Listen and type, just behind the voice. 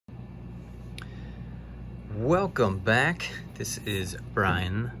Welcome back. This is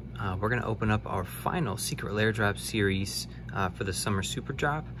Brian. We're gonna open up our final Secret Lair Drop series for the summer super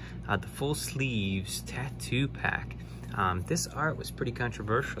drop, the full sleeves tattoo pack. This art was pretty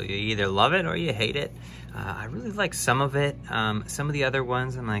controversial. You either love it or you hate it. I really like some of it. Some of the other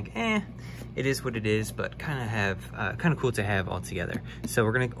ones I'm like, it is what it is, but kind of cool to have all together. So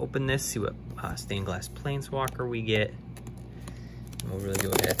we're gonna open this, see what stained glass plainswalker we get. We'll really go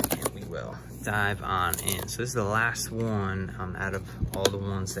ahead and we will dive on in. So this is the last one out of all the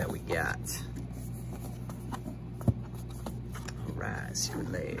ones that we got. All right,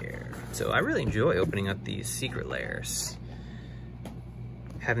 Secret Lair. So I really enjoy opening up these Secret Lairs.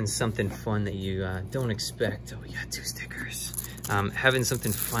 Having something fun that you don't expect. Oh, we got 2 stickers. Having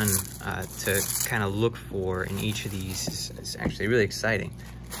something fun to kind of look for in each of these is actually really exciting.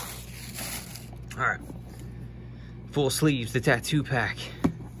 All right. Full sleeves, the tattoo pack.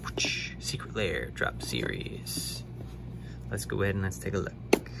 Secret Lair drop series. Let's go ahead and let's take a look.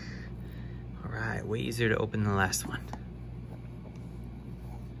 All right, way easier to open than the last one.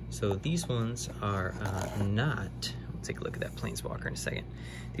 So these ones are not, we'll take a look at that plainswalker in a second.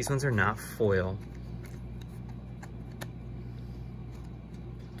 These ones are not foil.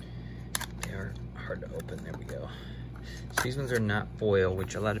 They are hard to open, there we go. So these ones are not foil,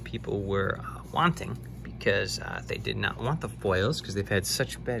 which a lot of people were wanting, because they did not want the foils because they've had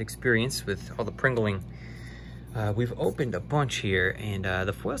such bad experience with all the Pringling. We've opened a bunch here, and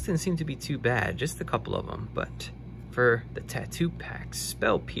the foils didn't seem to be too bad, just a couple of them. But for the tattoo pack,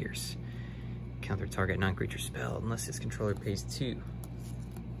 Spell Pierce. Counter target non-creature spell unless its controller pays 2.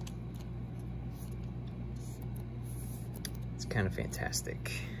 It's kind of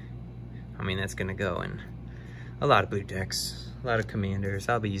fantastic. I mean, that's gonna go in a lot of blue decks, a lot of commanders.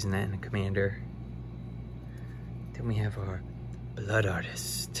 I'll be using that in a commander. Then we have our Blood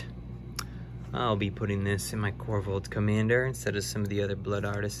Artist. I'll be putting this in my Corvold commander instead of some of the other Blood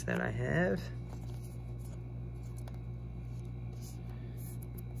Artists that I have.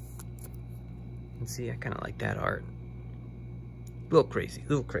 And see, I kind of like that art. A little crazy,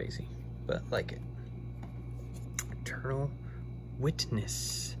 but I like it. Eternal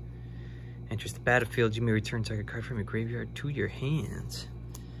Witness. Enters the battlefield, you may return target card from your graveyard to your hand.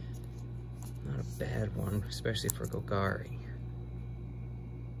 Not a bad one, especially for Golgari.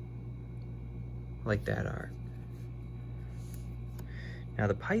 I like that art. Now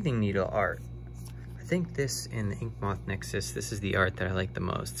the Pithing Needle art. I think this and the Inkmoth Nexus, this is the art that I like the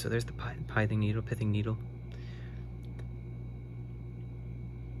most. So there's the Pithing Needle.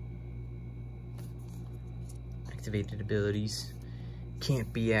 Activated abilities.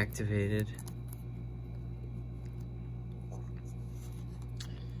 Can't be activated.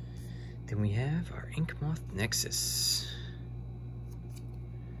 Then we have our Inkmoth Nexus.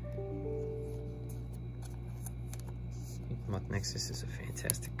 Inkmoth Nexus is a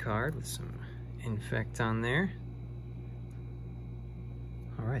fantastic card with some Infect on there.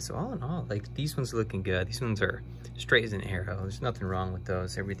 All right, so all in all, like, these ones are looking good. These ones are straight as an arrow. There's nothing wrong with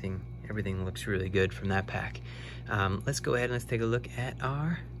those. Everything looks really good from that pack. Let's go ahead and let's take a look at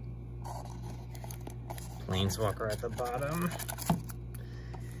our Plainswalker at the bottom.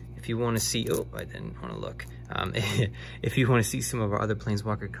 If you want to see, oh, I didn't want to look. If you want to see some of our other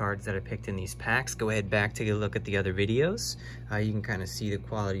Plainswalker cards that I picked in these packs, go ahead back, take a look at the other videos. You can kind of see the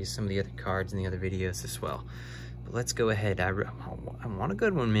quality of some of the other cards in the other videos as well. But let's go ahead. I want a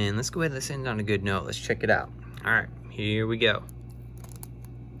good one, man. Let's go ahead. Let's end on a good note. Let's check it out. All right, here we go.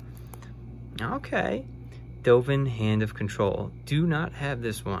 Okay. Dovin, Hand of Control. Do not have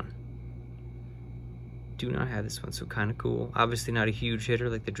this one. So kind of cool. Obviously not a huge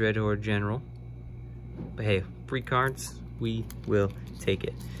hitter like the Dreadhorde General. But hey, free cards, we will take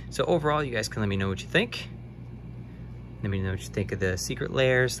it. So overall, you guys can let me know what you think. Let me know what you think of the Secret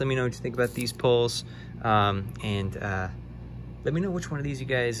Lairs. Let me know what you think about these pulls. Let me know which one of these you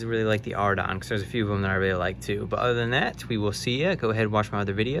guys really like the art on, because there's a few of them that I really like too. But other than that, we will see you. Go ahead and watch my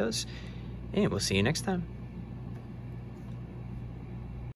other videos, and we'll see you next time.